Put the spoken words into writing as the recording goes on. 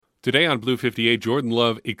Today on Blue 58, Jordan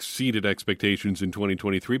Love exceeded expectations in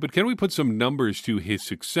 2023, but can we put some numbers to his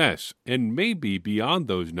success? And maybe beyond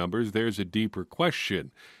those numbers, there's a deeper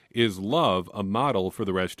question. Is Love a model for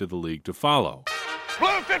the rest of the league to follow?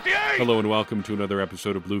 Blue 58! Hello and welcome to another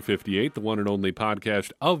episode of Blue 58, the one and only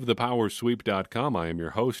podcast of thepowersweep.com. I am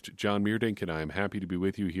your host, John Meerdink, and I am happy to be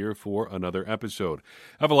with you here for another episode.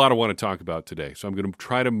 I have a lot I want to talk about today, so I'm going to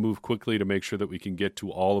try to move quickly to make sure that we can get to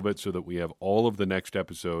all of it so that we have all of the next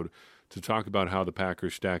episode to talk about how the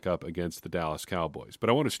Packers stack up against the Dallas Cowboys. But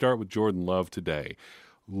I want to start with Jordan Love today.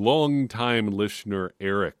 Longtime listener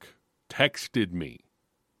Eric texted me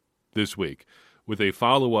this week with a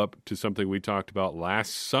follow-up to something we talked about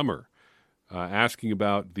last summer, asking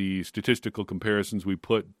about the statistical comparisons we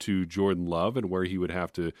put to Jordan Love and where he would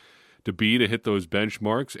have to be to hit those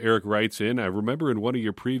benchmarks. Eric writes in, I remember in one of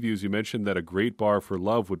your previews you mentioned that a great bar for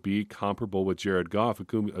Love would be comparable with Jared Goff,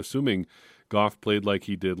 assuming Goff played like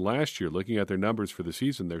he did last year. Looking at their numbers for the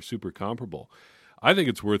season, they're super comparable. I think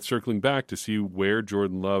it's worth circling back to see where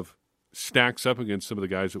Jordan Love stacks up against some of the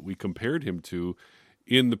guys that we compared him to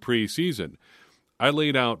in the preseason. I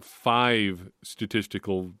laid out four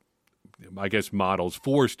statistical models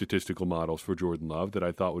for Jordan Love that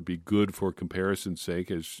I thought would be good for comparison's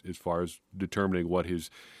sake as far as determining what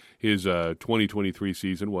his 2023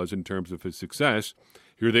 season was in terms of his success.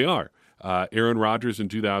 Here they are. Aaron Rodgers in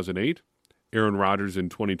 2008, Aaron Rodgers in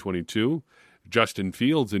 2022, Justin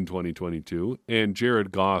Fields in 2022, and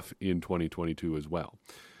Jared Goff in 2022 as well.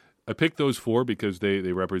 I picked those four because they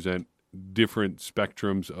represent different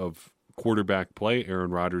spectrums of quarterback play.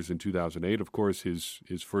 Aaron Rodgers in 2008, of course, his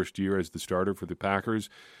first year as the starter for the Packers.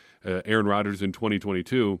 Aaron Rodgers in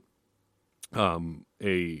 2022,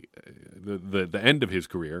 the end of his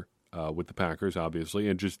career with the Packers, obviously,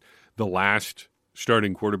 and just the last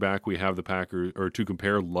starting quarterback we have the Packers or to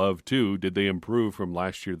compare Love to. Did they improve from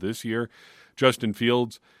last year to this year? Justin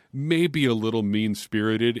Fields may be a little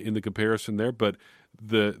mean-spirited in the comparison there, but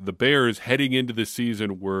the Bears heading into the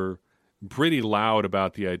season were pretty loud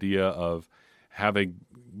about the idea of having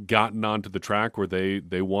gotten onto the track where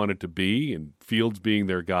they wanted to be, and Fields being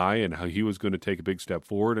their guy and how he was going to take a big step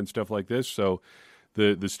forward and stuff like this. So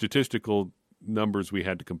the statistical numbers we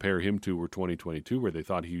had to compare him to were 2022, where they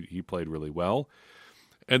thought he played really well.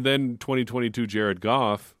 And then 2022 Jared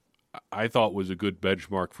Goff, I thought was a good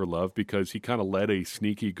benchmark for Love because he kind of led a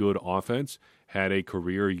sneaky good offense, had a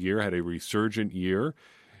career year, had a resurgent year,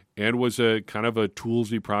 and was a kind of a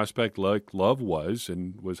toolsy prospect like Love was,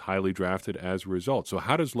 and was highly drafted as a result. So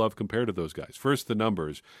how does Love compare to those guys? First, the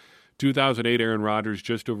numbers. 2008 Aaron Rodgers,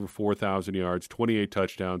 just over 4,000 yards, 28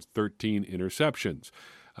 touchdowns, 13 interceptions.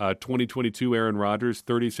 2022 Aaron Rodgers,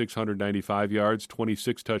 3,695 yards,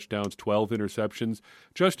 26 touchdowns, 12 interceptions.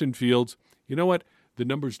 Justin Fields, you know what? The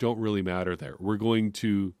numbers don't really matter there. We're going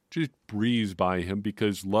to just breeze by him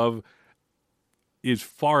because Love is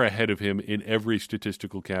far ahead of him in every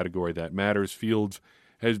statistical category that matters. Fields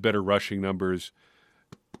has better rushing numbers.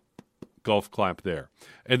 Golf clap there.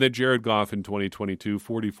 And then Jared Goff in 2022,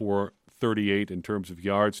 44-38 in terms of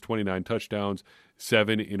yards, 29 touchdowns,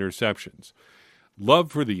 7 interceptions.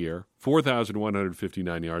 Love for the year,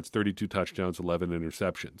 4,159 yards, 32 touchdowns, 11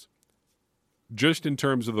 interceptions. Just in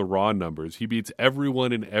terms of the raw numbers, he beats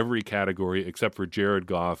everyone in every category except for Jared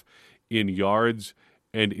Goff in yards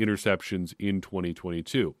and interceptions in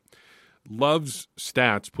 2022. Love's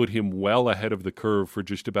stats put him well ahead of the curve for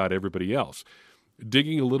just about everybody else.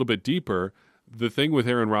 Digging a little bit deeper, the thing with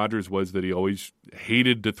Aaron Rodgers was that he always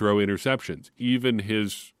hated to throw interceptions. Even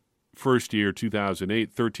his first year,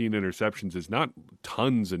 2008, 13 interceptions is not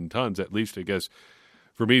tons and tons. At least, I guess,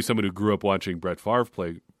 for me, someone who grew up watching Brett Favre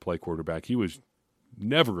play quarterback, he was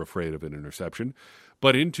never afraid of an interception.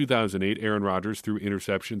 But in 2008, Aaron Rodgers threw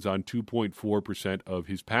interceptions on 2.4% of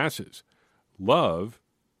his passes. Love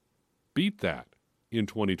beat that in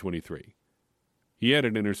 2023. He had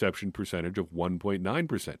an interception percentage of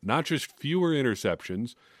 1.9%. Not just fewer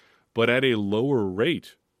interceptions, but at a lower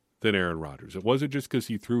rate than Aaron Rodgers. It wasn't just because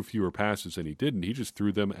he threw fewer passes than he didn't. He just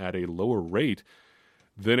threw them at a lower rate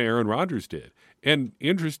than Aaron Rodgers did. And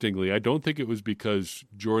interestingly, I don't think it was because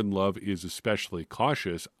Jordan Love is especially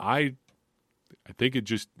cautious. I think it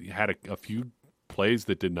just had a few plays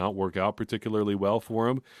that did not work out particularly well for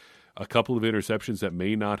him. A couple of interceptions that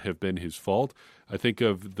may not have been his fault. I think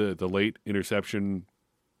of the late interception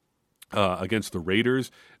against the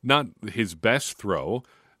Raiders. Not his best throw,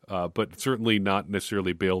 but certainly not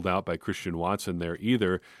necessarily bailed out by Christian Watson there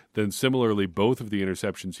either. Then similarly, both of the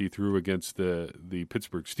interceptions he threw against the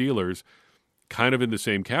Pittsburgh Steelers, kind of in the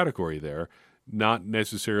same category there. Not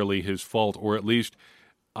necessarily his fault, or at least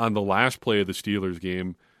on the last play of the Steelers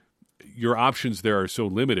game, your options there are so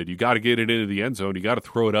limited. You got to get it into the end zone. You got to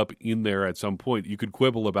throw it up in there at some point. You could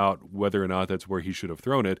quibble about whether or not that's where he should have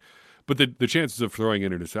thrown it, but the chances of throwing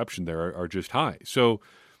an interception there are just high. So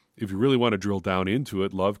if you really want to drill down into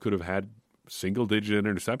it, Love could have had single-digit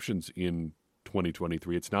interceptions in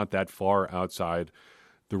 2023. It's not that far outside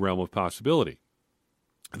the realm of possibility.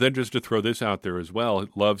 Then just to throw this out there as well,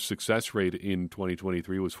 Love's success rate in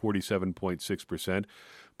 2023 was 47.6%,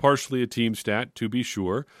 partially a team stat, to be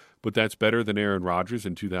sure, but that's better than Aaron Rodgers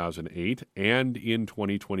in 2008 and in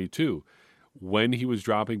 2022. When he was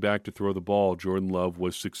dropping back to throw the ball, Jordan Love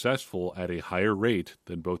was successful at a higher rate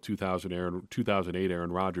than both 2008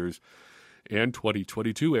 Aaron Rodgers and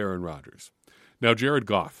 2022 Aaron Rodgers. Now, Jared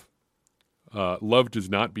Goff. Love does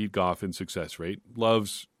not beat Goff in success rate.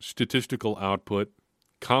 Love's statistical output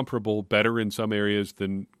comparable, better in some areas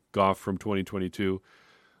than Goff from 2022.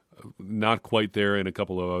 Not quite there in a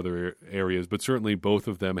couple of other areas, but certainly both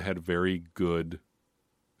of them had very good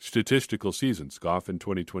statistical seasons, Goff in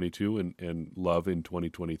 2022 and Love in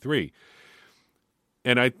 2023.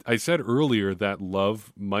 And I said earlier that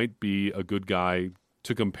Love might be a good guy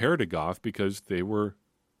to compare to Goff because they were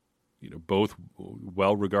both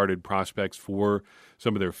well-regarded prospects for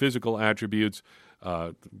some of their physical attributes.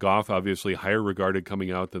 Goff, obviously, higher regarded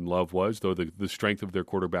coming out than Love was, though the strength of their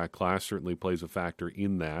quarterback class certainly plays a factor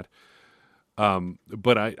in that.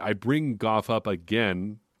 But I bring Goff up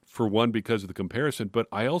again, for one, because of the comparison, but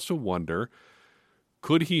I also wonder,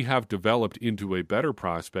 could he have developed into a better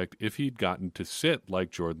prospect if he'd gotten to sit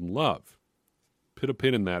like Jordan Love? Put a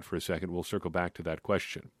pin in that for a second. We'll circle back to that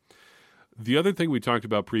question. The other thing we talked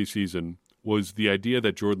about preseason was the idea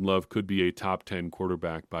that Jordan Love could be a top 10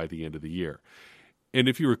 quarterback by the end of the year. And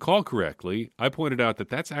if you recall correctly, I pointed out that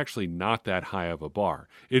that's actually not that high of a bar.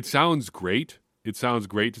 It sounds great. It sounds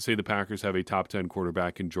great to say the Packers have a top 10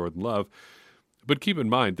 quarterback in Jordan Love. But keep in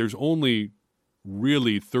mind, there's only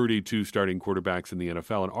really 32 starting quarterbacks in the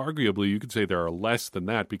NFL. And arguably, you could say there are less than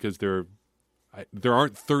that because there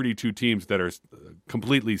aren't 32 teams that are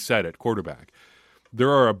completely set at quarterback. There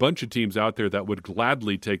are a bunch of teams out there that would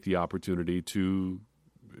gladly take the opportunity to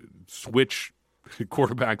switch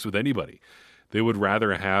quarterbacks with anybody. They would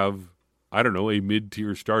rather have, a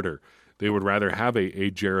mid-tier starter. They would rather have a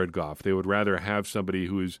Jared Goff. They would rather have somebody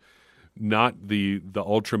who is not the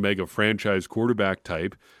ultra-mega franchise quarterback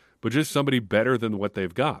type, but just somebody better than what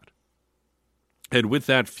they've got. And with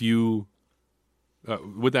that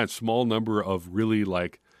with that small number of really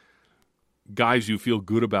guys you feel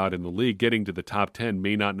good about in the league, getting to the top 10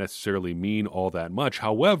 may not necessarily mean all that much.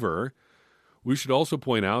 However, we should also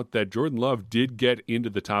point out that Jordan Love did get into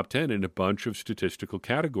the top 10 in a bunch of statistical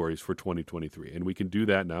categories for 2023. And we can do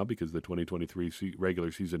that now because the 2023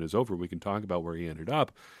 regular season is over. We can talk about where he ended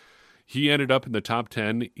up. He ended up in the top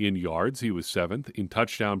 10 in yards. He was 7th. In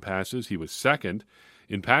touchdown passes, he was 2nd.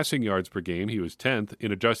 In passing yards per game, he was 10th.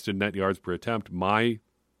 In adjusted net yards per attempt, my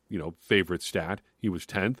favorite stat, he was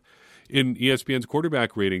 10th. In ESPN's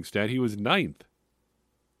quarterback rating stat, he was 9th.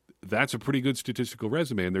 That's a pretty good statistical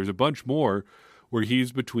resume, and there's a bunch more where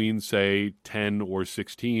he's between, say, 10 or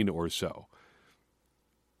 16 or so.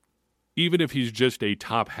 Even if he's just a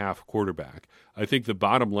top half quarterback, I think the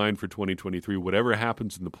bottom line for 2023, whatever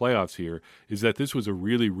happens in the playoffs here, is that this was a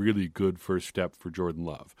really, really good first step for Jordan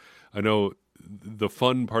Love. I know the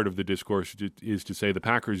fun part of the discourse is to say the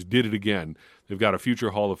Packers did it again. They've got a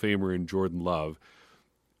future Hall of Famer in Jordan Love.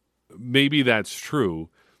 Maybe that's true.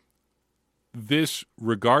 This,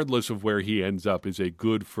 regardless of where he ends up, is a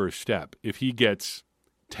good first step. If he gets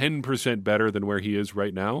 10% better than where he is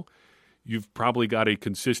right now, you've probably got a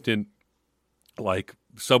consistent,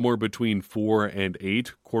 somewhere between 4 and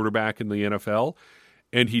 8 quarterback in the NFL.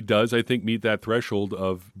 And he does, I think, meet that threshold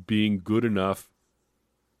of being good enough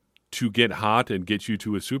to get hot and get you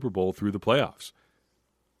to a Super Bowl through the playoffs.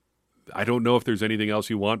 I don't know if there's anything else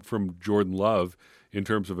you want from Jordan Love in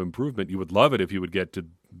terms of improvement. You would love it if you would get to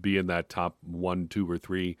be in that top 1, 2, or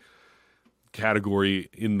 3 category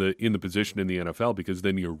in the position in the NFL, because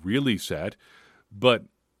then you're really set. But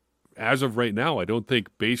as of right now, I don't think,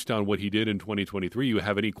 based on what he did in 2023, you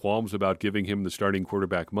have any qualms about giving him the starting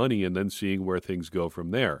quarterback money and then seeing where things go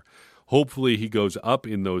from there. Hopefully he goes up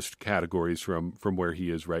in those categories from where he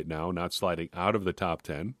is right now, not sliding out of the top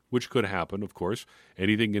 10, which could happen, of course.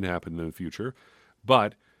 Anything can happen in the future.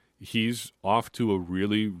 But he's off to a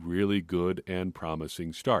really, really good and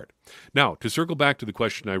promising start. Now, to circle back to the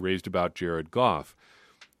question I raised about Jared Goff,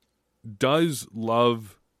 does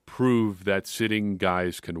Love prove that sitting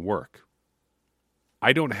guys can work?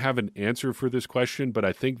 I don't have an answer for this question, but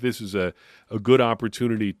I think this is a good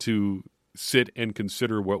opportunity to sit and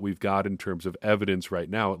consider what we've got in terms of evidence right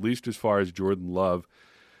now, at least as far as Jordan Love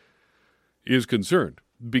is concerned,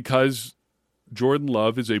 because Jordan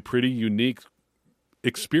Love is a pretty unique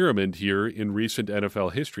experiment here in recent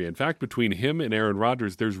NFL history. In fact, between him and Aaron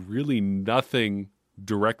Rodgers, there's really nothing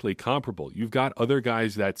directly comparable. You've got other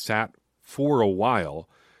guys that sat for a while,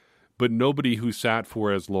 but nobody who sat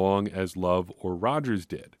for as long as Love or Rodgers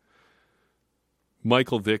did.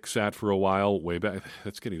 Michael Vick sat for a while way back.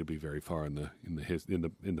 That's getting to be very far in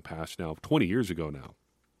the past now, 20 years ago now.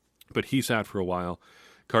 But he sat for a while.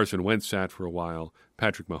 Carson Wentz sat for a while.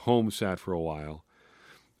 Patrick Mahomes sat for a while.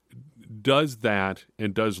 Does that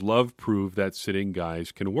and does Love prove that sitting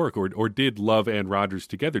guys can work? Or did Love and Rodgers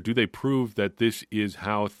together, do they prove that this is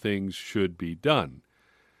how things should be done?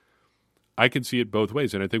 I can see it both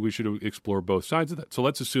ways, and I think we should explore both sides of that. So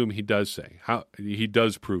let's assume he does say, how he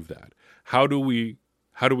does prove that. How do we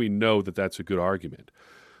know that that's a good argument?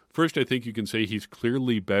 First, I think you can say he's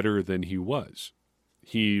clearly better than he was.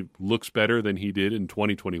 He looks better than he did in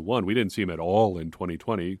 2021. We didn't see him at all in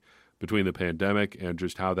 2020 between the pandemic and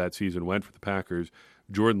just how that season went for the Packers.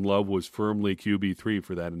 Jordan Love was firmly QB3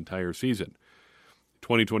 for that entire season.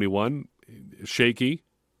 2021, shaky,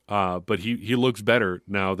 but he looks better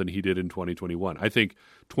now than he did in 2021. I think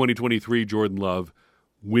 2023 Jordan Love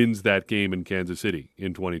wins that game in Kansas City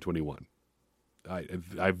in 2021. I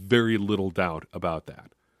have very little doubt about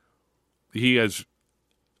that. He has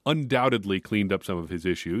undoubtedly cleaned up some of his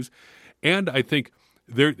issues, and I think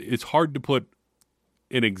it's hard to put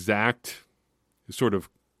an exact sort of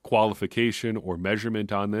qualification or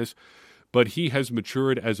measurement on this, but he has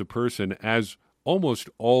matured as a person, as almost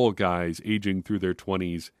all guys aging through their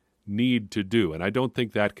 20s need to do, and I don't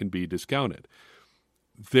think that can be discounted.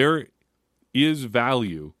 There is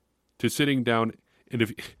value to sitting down,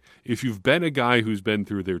 and if you've been a guy who's been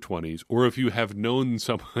through their 20s, or if you have known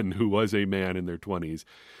someone who was a man in their 20s,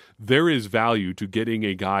 there is value to getting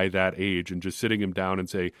a guy that age and just sitting him down and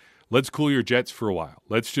say, let's cool your jets for a while.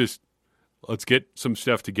 Let's get some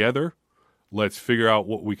stuff together. Let's figure out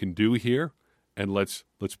what we can do here, and let's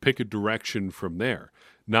pick a direction from there,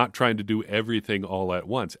 not trying to do everything all at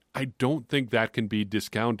once. I don't think that can be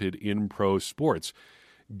discounted in pro sports.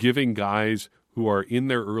 Giving guys who are in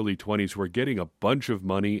their early 20s, who are getting a bunch of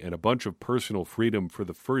money and a bunch of personal freedom for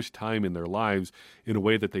the first time in their lives in a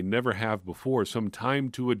way that they never have before, some time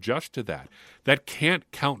to adjust to that. That can't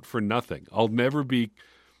count for nothing. I'll never be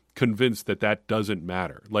convinced that that doesn't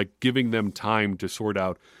matter. Like giving them time to sort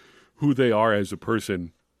out who they are as a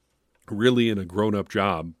person really in a grown-up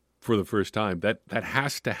job for the first time, that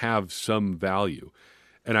has to have some value.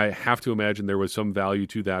 And I have to imagine there was some value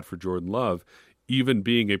to that for Jordan Love, even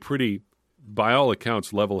being a pretty, by all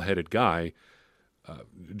accounts, level-headed guy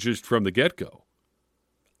just from the get-go.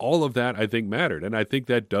 All of that, I think, mattered. And I think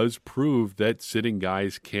that does prove that sitting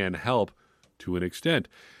guys can help to an extent.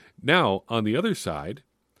 Now, on the other side,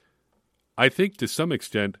 I think to some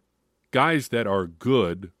extent, guys that are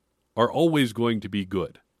good are always going to be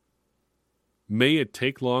good. May it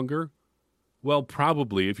take longer? Well,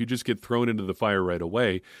 probably. If you just get thrown into the fire right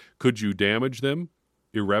away, could you damage them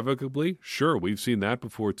irrevocably? Sure, we've seen that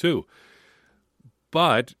before too.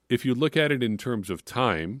 But if you look at it in terms of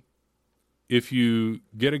time, if you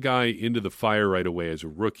get a guy into the fire right away as a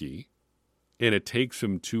rookie, and it takes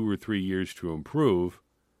him 2 or 3 years to improve,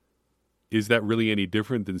 is that really any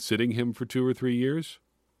different than sitting him for 2 or 3 years?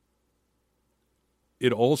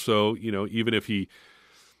 It also, even if he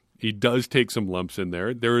does take some lumps in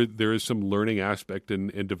there, there is some learning aspect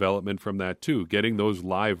and development from that too. Getting those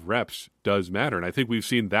live reps does matter. And I think we've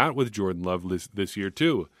seen that with Jordan Love this year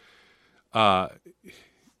too.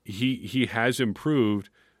 He has improved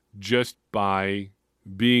just by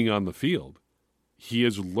being on the field. He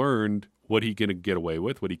has learned what he can get away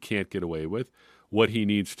with, what he can't get away with, what he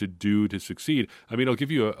needs to do to succeed. I mean, I'll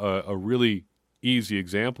give you a really easy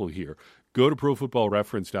example here. Go to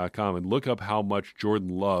ProFootballReference.com and look up how much Jordan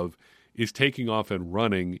Love is taking off and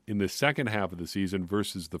running in the second half of the season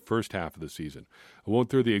versus the first half of the season. I won't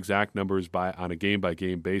throw the exact numbers on a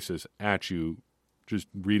game-by-game basis at you, just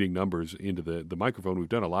reading numbers into the microphone. We've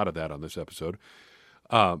done a lot of that on this episode.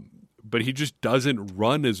 But he just doesn't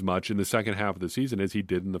run as much in the second half of the season as he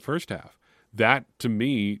did in the first half. That, to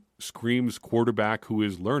me, screams quarterback who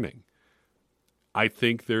is learning. I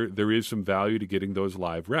think there is some value to getting those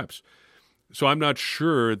live reps. So I'm not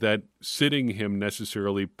sure that sitting him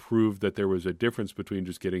necessarily proved that there was a difference between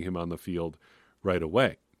just getting him on the field right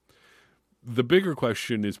away. The bigger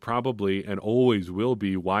question is probably, and always will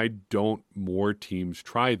be, why don't more teams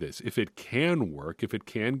try this? If it can work, if it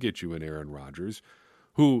can get you an Aaron Rodgers,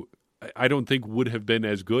 who I don't think would have been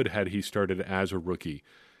as good had he started as a rookie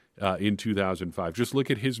in 2005. Just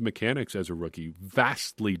look at his mechanics as a rookie,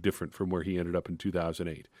 vastly different from where he ended up in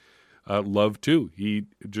 2008. Love, too. He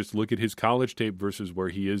just look at his college tape versus where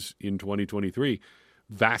he is in 2023.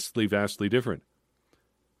 Vastly, vastly different.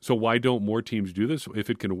 So why don't more teams do this? If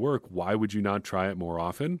it can work, why would you not try it more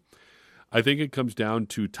often? I think it comes down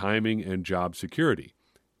to timing and job security.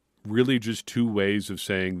 Really just two ways of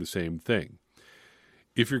saying the same thing.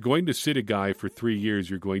 If you're going to sit a guy for 3 years,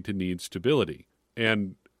 you're going to need stability.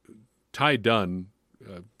 And Ty Dunn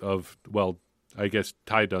I guess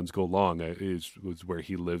Ty Dunn's Go Long was where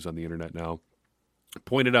he lives on the internet now,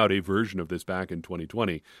 pointed out a version of this back in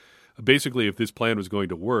 2020. Basically, if this plan was going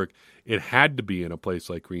to work, it had to be in a place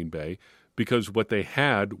like Green Bay because what they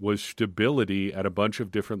had was stability at a bunch of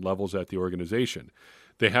different levels at the organization.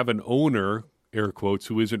 They have an owner, air quotes,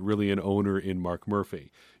 who isn't really an owner in Mark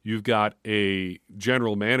Murphy. You've got a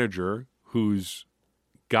general manager who's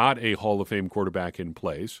got a Hall of Fame quarterback in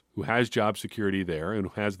place, who has job security there and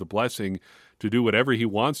who has the blessing to do whatever he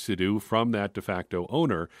wants to do from that de facto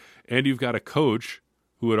owner. And you've got a coach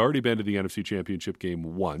who had already been to the NFC Championship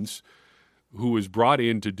game once, who was brought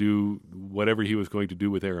in to do whatever he was going to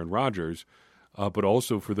do with Aaron Rodgers, but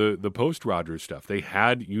also for the post-Rodgers stuff. They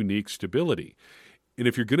had unique stability. And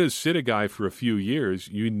if you're going to sit a guy for a few years,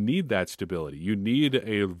 you need that stability. You need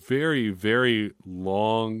a very, very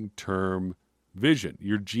long-term vision.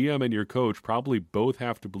 Your GM and your coach probably both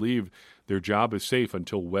have to believe their job is safe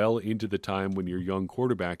until well into the time when your young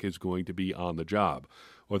quarterback is going to be on the job.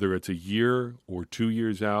 Whether it's a year or 2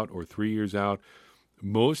 years out or 3 years out,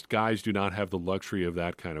 most guys do not have the luxury of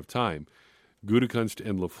that kind of time. Gutekunst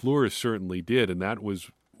and LaFleur certainly did, and that was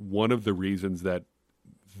one of the reasons that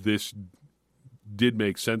this did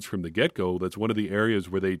make sense from the get-go. That's one of the areas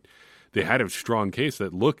where they had a strong case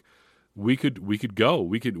that, look, we could go.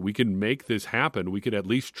 We can make this happen. We could at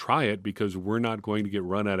least try it because we're not going to get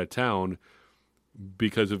run out of town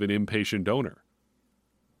because of an impatient owner.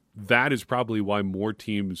 That is probably why more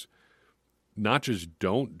teams not just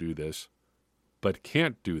don't do this, but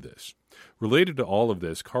can't do this. Related to all of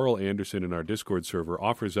this, Carl Anderson in our Discord server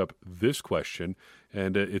offers up this question,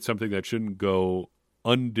 and it's something that shouldn't go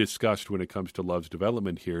undiscussed when it comes to Love's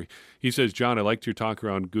development here. He says, John, I liked your talk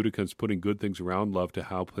around Gutekunst putting good things around Love to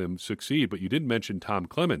help him succeed, but you didn't mention Tom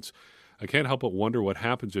Clements. I can't help but wonder what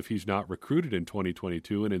happens if he's not recruited in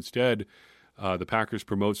 2022 and instead the Packers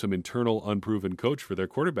promote some internal unproven coach for their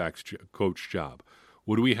quarterback's coach job.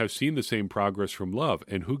 Would we have seen the same progress from Love?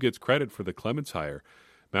 And who gets credit for the Clements hire?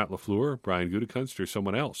 Matt LaFleur, Brian Gutekunst, or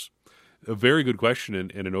someone else? A very good question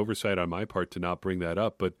and an oversight on my part to not bring that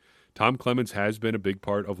up, but Tom Clements has been a big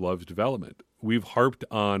part of Love's development. We've harped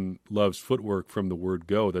on Love's footwork from the word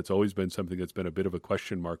go. That's always been something that's been a bit of a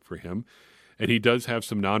question mark for him. And he does have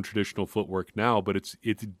some non-traditional footwork now, but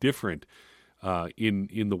it's different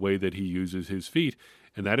in the way that he uses his feet.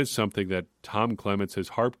 And that is something that Tom Clements has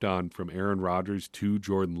harped on from Aaron Rodgers to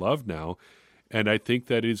Jordan Love now. And I think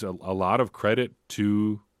that is a lot of credit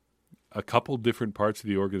to a couple different parts of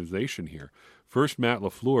the organization here. First, Matt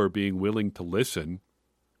LaFleur being willing to listen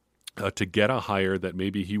to get a hire that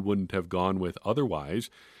maybe he wouldn't have gone with otherwise,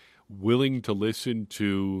 willing to listen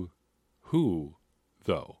to who,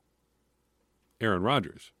 though? Aaron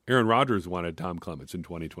Rodgers. Aaron Rodgers wanted Tom Clements in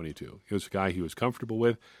 2022. He was a guy he was comfortable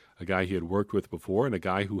with, a guy he had worked with before, and a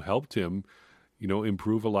guy who helped him,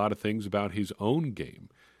 improve a lot of things about his own game.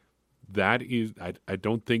 That is, I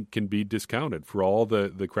don't think can be discounted. For all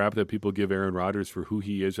the crap that people give Aaron Rodgers for who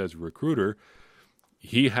he is as a recruiter,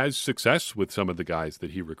 he has success with some of the guys that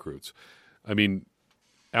he recruits. I mean,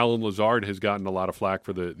 Allen Lazard has gotten a lot of flack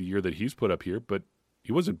for the year that he's put up here, but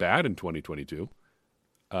he wasn't bad in 2022.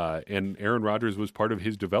 And Aaron Rodgers was part of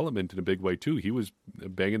his development in a big way, too. He was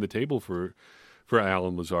banging the table for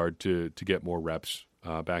Allen Lazard to get more reps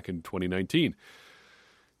back in 2019.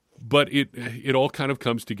 But it all kind of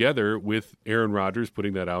comes together with Aaron Rodgers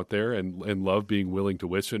putting that out there and Love being willing to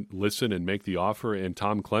listen and make the offer, and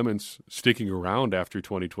Tom Clements sticking around after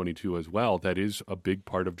 2022 as well. That is a big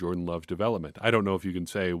part of Jordan Love's development. I don't know if you can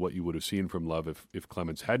say what you would have seen from Love if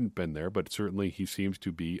Clements hadn't been there, but certainly he seems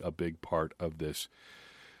to be a big part of this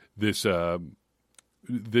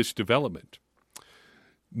development.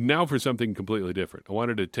 Now for something completely different. I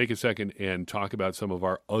wanted to take a second and talk about some of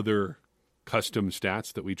our other custom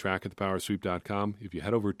stats that we track at thepowersweep.com. If you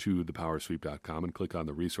head over to thepowersweep.com and click on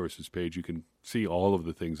the resources page, you can see all of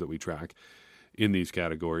the things that we track in these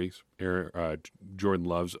categories. Jordan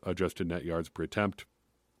Love's adjusted net yards per attempt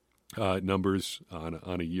numbers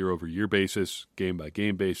on a year-over-year basis,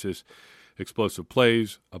 game-by-game basis, explosive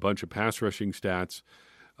plays, a bunch of pass rushing stats,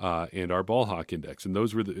 and our ball hawk index. And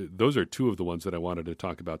those are two of the ones that I wanted to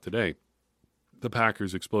talk about today. the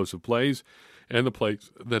Packers' explosive plays and the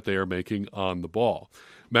plays that they are making on the ball.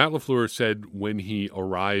 Matt LaFleur said when he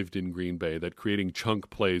arrived in Green Bay that creating chunk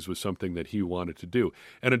plays was something that he wanted to do.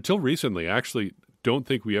 And until recently, I actually don't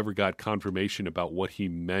think we ever got confirmation about what he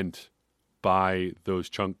meant by those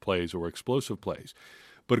chunk plays or explosive plays.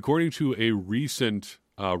 But according to a recent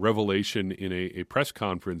revelation in a press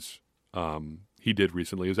conference he did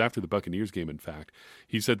recently, it was after the Buccaneers game, in fact,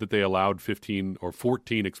 he said that they allowed 15 or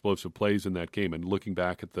 14 explosive plays in that game. And looking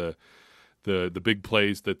back at the big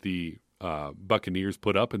plays that the Buccaneers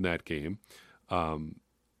put up in that game,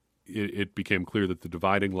 it became clear that the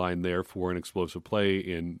dividing line there for an explosive play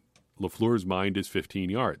in LaFleur's mind is 15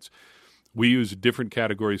 yards. We use different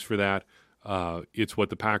categories for that. It's what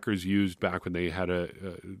the Packers used back when they had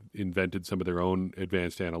invented some of their own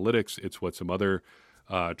advanced analytics. It's what some other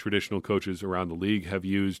traditional coaches around the league have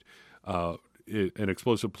used. An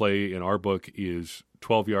explosive play in our book is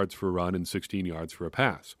 12 yards for a run and 16 yards for a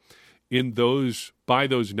pass. By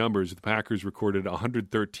those numbers, the Packers recorded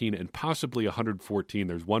 113 and possibly 114.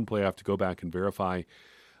 There's one play I have to go back and verify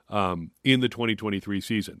in the 2023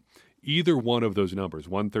 season. Either one of those numbers,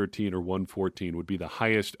 113 or 114, would be the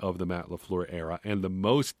highest of the Matt LaFleur era and the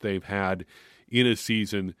most they've had in a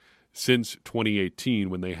season since 2018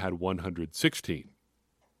 when they had 116.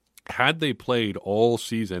 Had they played all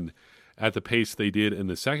season at the pace they did in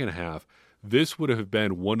the second half, this would have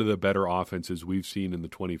been one of the better offenses we've seen in the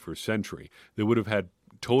 21st century. They would have had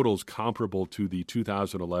totals comparable to the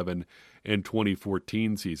 2011 and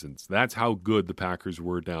 2014 seasons. That's how good the Packers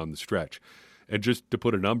were down the stretch. And just to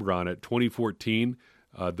put a number on it, 2014,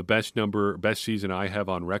 the best season I have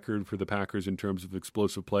on record for the Packers in terms of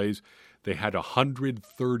explosive plays, they had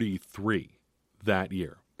 133 that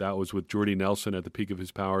year. That was with Jordy Nelson at the peak of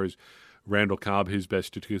his powers, Randall Cobb, his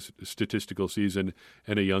best statistical season,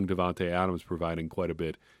 and a young Davante Adams providing quite a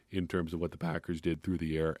bit in terms of what the Packers did through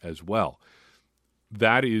the air as well.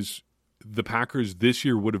 That is, the Packers this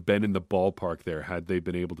year would have been in the ballpark there had they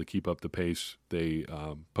been able to keep up the pace they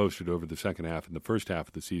posted over the second half and the first half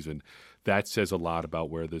of the season. That says a lot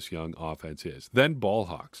about where this young offense is. Then ball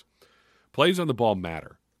hawks. Plays on the ball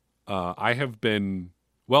matter. I don't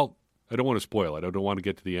want to spoil it. I don't want to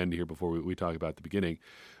get to the end here before we talk about the beginning.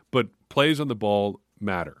 But plays on the ball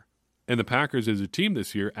matter. And the Packers as a team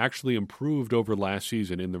this year actually improved over last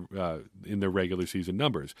season in their regular season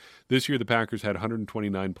numbers. This year the Packers had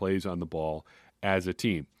 129 plays on the ball as a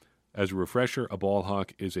team. As a refresher, a ball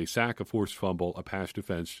hawk is a sack, a forced fumble, a pass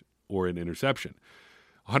defense, or an interception.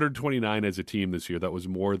 129 as a team this year. That was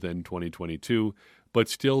more than 2022, but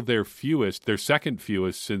still their second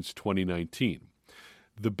fewest since 2019.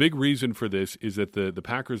 The big reason for this is that the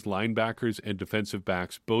Packers linebackers and defensive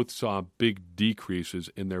backs both saw big decreases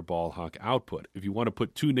in their ball hawk output. If you want to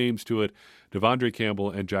put two names to it, Devondre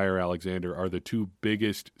Campbell and Jair Alexander are the two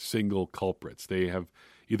biggest single culprits. They have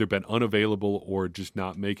either been unavailable or just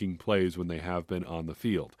not making plays when they have been on the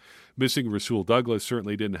field. Missing Rasul Douglas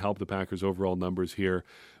certainly didn't help the Packers' overall numbers here,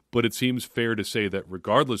 but it seems fair to say that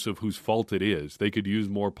regardless of whose fault it is, they could use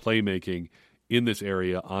more playmaking in this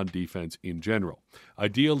area on defense in general.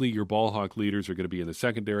 Ideally, your ball hawk leaders are going to be in the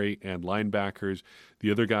secondary and linebackers. The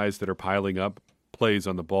other guys that are piling up plays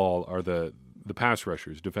on the ball are the pass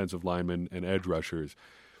rushers, defensive linemen, and edge rushers.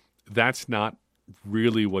 That's not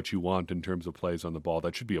really what you want in terms of plays on the ball.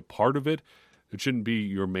 That should be a part of it. It shouldn't be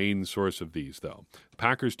your main source of these, though.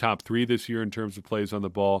 Packers top three this year in terms of plays on the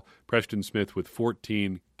ball. Preston Smith with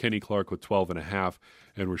 14, Kenny Clark with 12.5,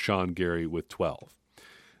 and Rashawn Gary with 12.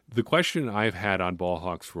 The question I've had on ball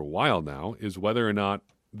hawks for a while now is whether or not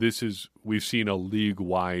we've seen a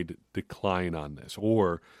league-wide decline on this,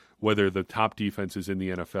 or whether the top defenses in the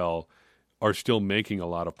NFL are still making a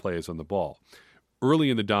lot of plays on the ball. Early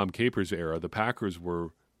in the Dom Capers era, the Packers were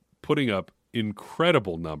putting up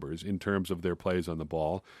incredible numbers in terms of their plays on the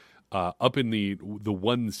ball, up in the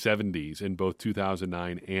 170s in both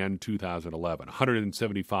 2009 and 2011,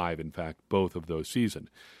 175, in fact, both of those seasons.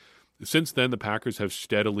 Since then, the Packers have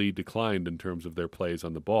steadily declined in terms of their plays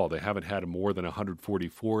on the ball. They haven't had more than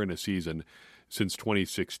 144 in a season since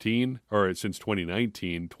 2016, or since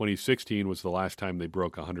 2019. 2016 was the last time they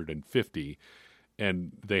broke 150,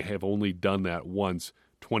 and they have only done that once,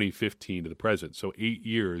 2015 to the present. So 8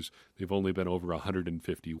 years, they've only been over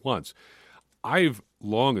 150 once. I've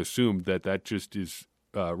long assumed that just is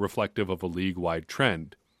reflective of a league-wide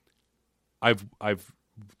trend. I've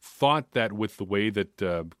thought that with the way that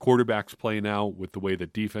quarterbacks play now, with the way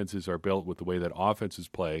that defenses are built, with the way that offenses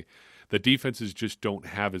play, that defenses just don't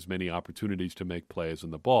have as many opportunities to make plays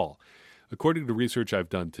on the ball. According to research I've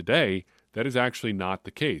done today, that is actually not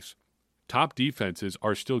the case. Top defenses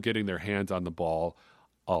are still getting their hands on the ball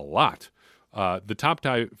a lot. The top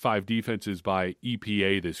 5 defenses by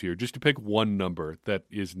EPA this year, just to pick one number that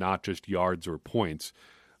is not just yards or points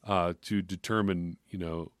to determine,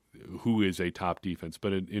 who is a top defense.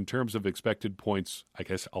 But in terms of expected points, I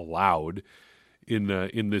guess, allowed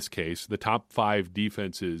in this case, the top 5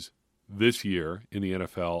 defenses this year in the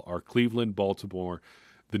NFL are Cleveland, Baltimore,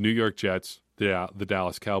 the New York Jets, the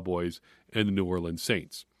Dallas Cowboys, and the New Orleans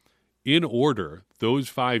Saints. In order, those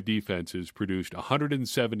 5 defenses produced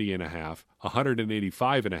 170.5,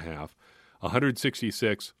 185.5,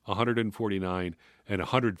 166, 149, and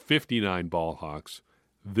 159 ball hawks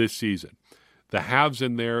this season. The halves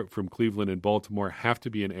in there from Cleveland and Baltimore have to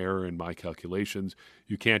be an error in my calculations.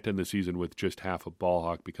 You can't end the season with just half a ball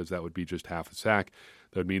hawk because that would be just half a sack.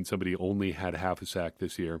 That would mean somebody only had half a sack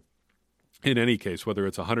this year. In any case, whether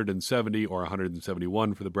it's 170 or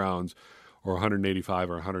 171 for the Browns or 185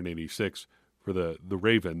 or 186 for the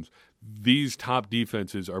Ravens, these top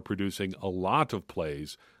defenses are producing a lot of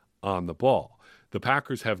plays on the ball. The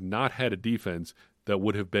Packers have not had a defense that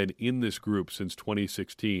would have been in this group since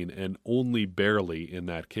 2016, and only barely in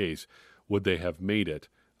that case would they have made it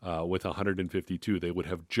with 152. They would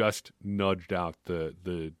have just nudged out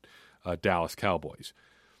the Dallas Cowboys.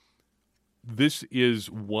 This is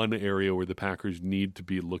one area where the Packers need to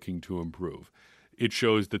be looking to improve. It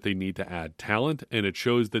shows that they need to add talent, and it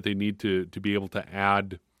shows that they need to be able to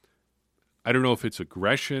add, I don't know if it's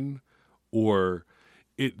aggression or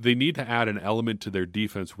they need to add an element to their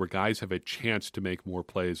defense where guys have a chance to make more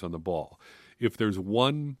plays on the ball. If there's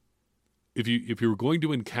one, if you were going to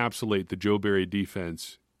encapsulate the Joe Barry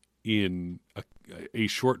defense in a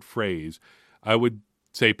short phrase, I would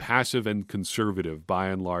say passive and conservative by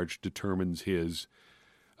and large defines his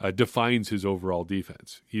overall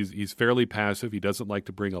defense. He's fairly passive. He doesn't like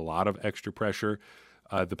to bring a lot of extra pressure.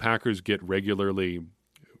 The Packers get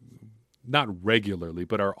not regularly,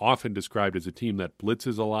 but are often described as a team that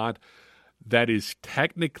blitzes a lot. That is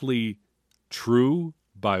technically true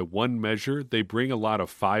by one measure. They bring a lot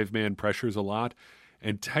of 5-man pressures a lot,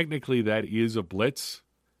 and technically that is a blitz.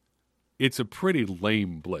 It's a pretty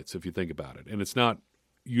lame blitz if you think about it, and it's not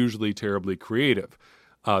usually terribly creative.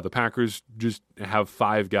 The Packers just have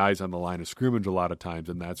 5 guys on the line of scrimmage a lot of times,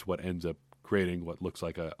 and that's what ends up creating what looks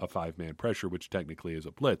like a 5-man pressure, which technically is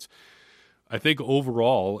a blitz. I think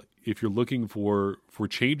overall, if you're looking for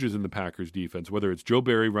changes in the Packers defense, whether it's Joe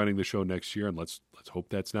Barry running the show next year, and let's hope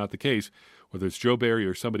that's not the case, whether it's Joe Barry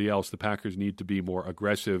or somebody else, the Packers need to be more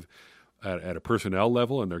aggressive at a personnel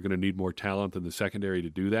level, and they're going to need more talent in the secondary to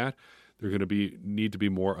do that. They're going to need to be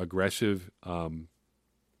more aggressive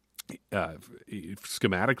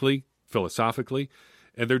schematically, philosophically,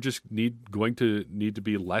 and they're just going to need to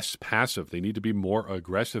be less passive. They need to be more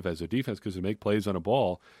aggressive as a defense because to make plays on the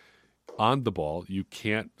ball, you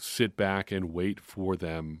can't sit back and wait for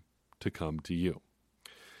them to come to you.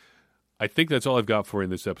 I think that's all I've got for you in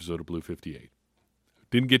this episode of Blue 58.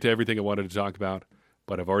 Didn't get to everything I wanted to talk about,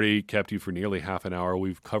 but I've already kept you for nearly half an hour.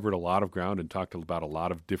 We've covered a lot of ground and talked about a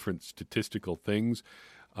lot of different statistical things.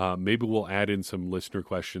 Maybe we'll add in some listener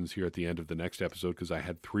questions here at the end of the next episode because I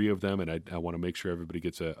had 3 of them, and I want to make sure everybody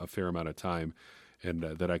gets a fair amount of time and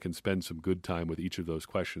that I can spend some good time with each of those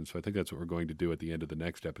questions. So I think that's what we're going to do at the end of the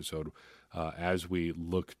next episode as we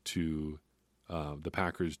look to the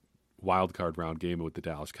Packers' wildcard round game with the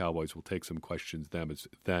Dallas Cowboys. We'll take some questions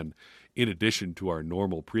then in addition to our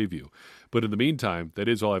normal preview. But in the meantime, that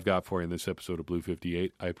is all I've got for you in this episode of Blue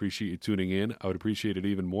 58. I appreciate you tuning in. I would appreciate it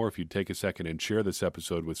even more if you'd take a second and share this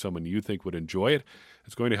episode with someone you think would enjoy it.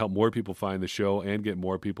 It's going to help more people find the show and get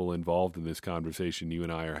more people involved in this conversation you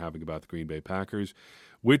and I are having about the Green Bay Packers,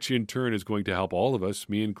 which in turn is going to help all of us,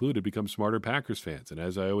 me included, become smarter Packers fans. And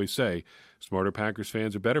as I always say, smarter Packers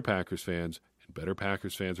fans are better Packers fans, and better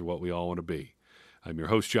Packers fans are what we all want to be. I'm your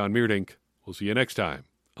host, John Meerdink. We'll see you next time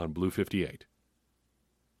on Blue 58.